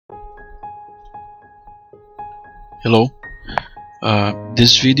Hello.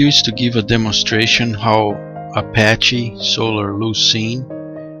 This video is to give a demonstration how Apache Solr Lucene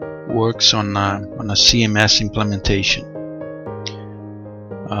works on a CMS implementation.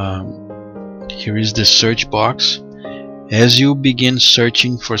 Here is the search box. As you begin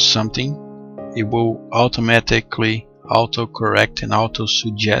searching for something, it will automatically auto-correct and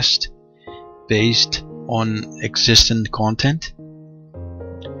auto-suggest based on existing content.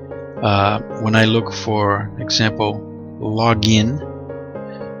 When I look for example login,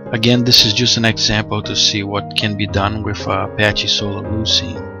 again this is just an example to see what can be done with Apache Solr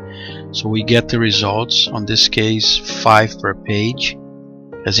Lucene. So we get the results, on this case 5 per page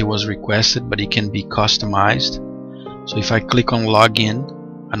as it was requested, but it can be customized. So if I click on login,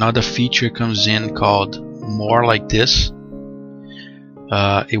 another feature comes in called more like this.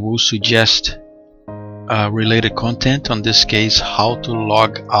 It will suggest related content, on this case how to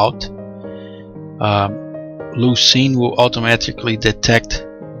log out. Lucene will automatically detect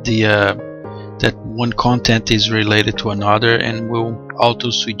that one content is related to another and will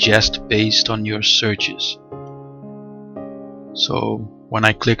auto suggest based on your searches. So when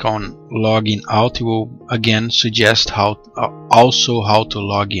I click on login out, it will again suggest also how to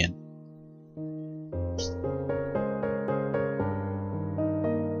log in.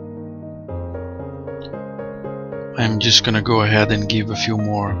 I'm just gonna go ahead and give a few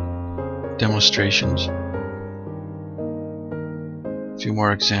more demonstrations, a few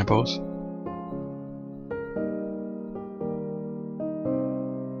more examples.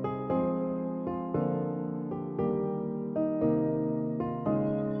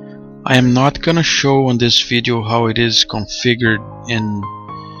 I am not gonna show on this video how it is configured in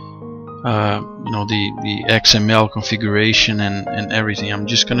the XML configuration and everything. I'm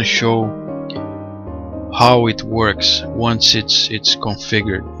just gonna show how it works once it's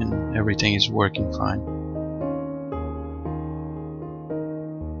configured and everything is working fine.